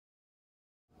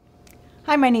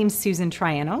Hi, my name's Susan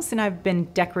Trianos, and I've been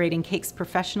decorating cakes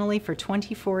professionally for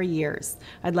 24 years.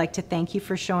 I'd like to thank you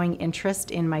for showing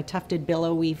interest in my Tufted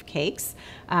Billow Weave cakes.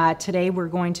 Today we're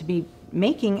going to be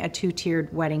making a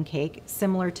two-tiered wedding cake,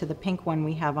 similar to the pink one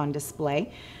we have on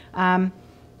display.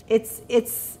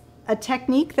 It's a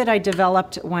technique that I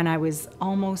developed when I was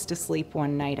almost asleep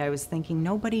one night. I was thinking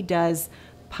nobody does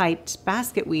piped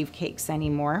basket weave cakes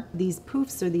anymore. These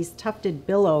poofs, or these tufted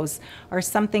billows, are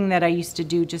something that I used to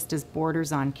do just as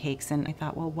borders on cakes, and I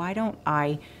thought, well, why don't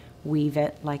I weave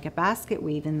it like a basket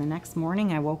weave? And the next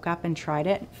morning I woke up and tried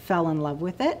it, fell in love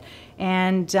with it,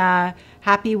 and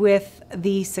happy with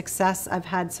the success I've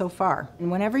had so far.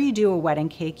 And whenever you do a wedding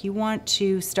cake, you want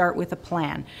to start with a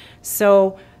plan.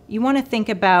 So you want to think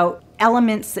about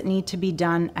elements that need to be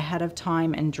done ahead of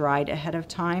time and dried ahead of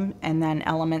time, and then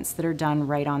elements that are done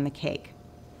right on the cake.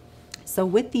 So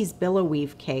with these billow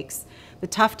weave cakes, the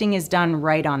tufting is done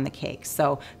right on the cake.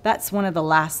 So that's one of the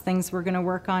last things we're going to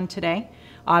work on today.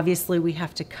 Obviously we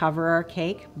have to cover our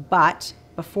cake, but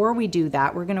before we do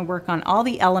that, we're going to work on all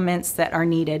the elements that are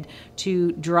needed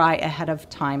to dry ahead of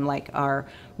time, like our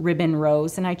ribbon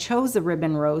rows. And I chose the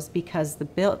ribbon rows because the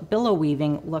billow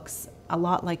weaving looks a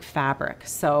lot like fabric,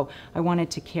 so I wanted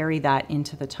to carry that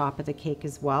into the top of the cake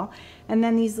as well. And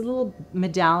then these little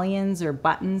medallions or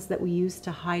buttons that we use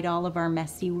to hide all of our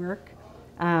messy work,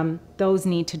 those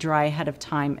need to dry ahead of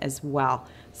time as well.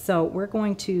 So we're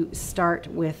going to start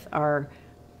with our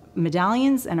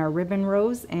medallions and our ribbon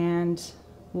rows, and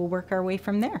we'll work our way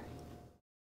from there.